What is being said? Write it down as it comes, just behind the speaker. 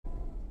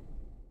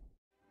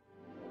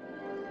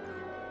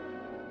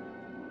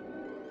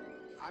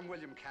I'm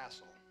William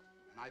Castle,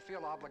 and I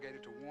feel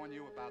obligated to warn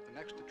you about the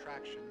next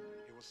attraction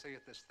you will see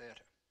at this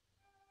theater.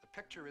 The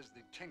picture is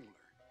The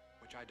Tingler,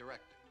 which I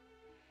directed.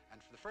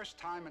 And for the first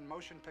time in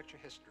motion picture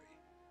history,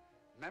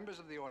 members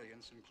of the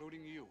audience,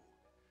 including you,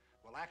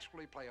 will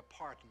actually play a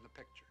part in the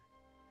picture.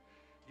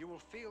 You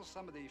will feel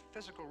some of the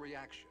physical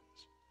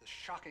reactions, the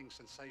shocking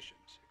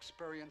sensations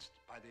experienced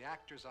by the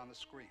actors on the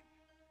screen.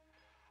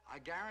 I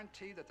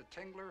guarantee that The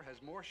Tingler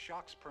has more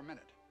shocks per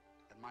minute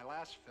than my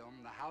last film,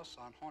 The House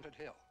on Haunted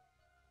Hill.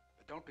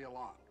 But don't be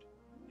alarmed.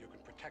 You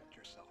can protect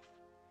yourself.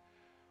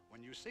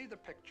 When you see the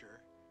picture,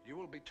 you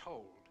will be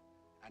told,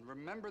 and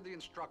remember the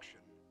instruction,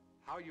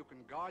 how you can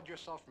guard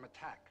yourself from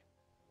attack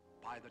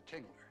by The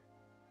Tingler.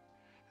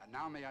 And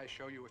now may I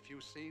show you a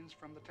few scenes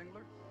from The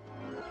Tingler?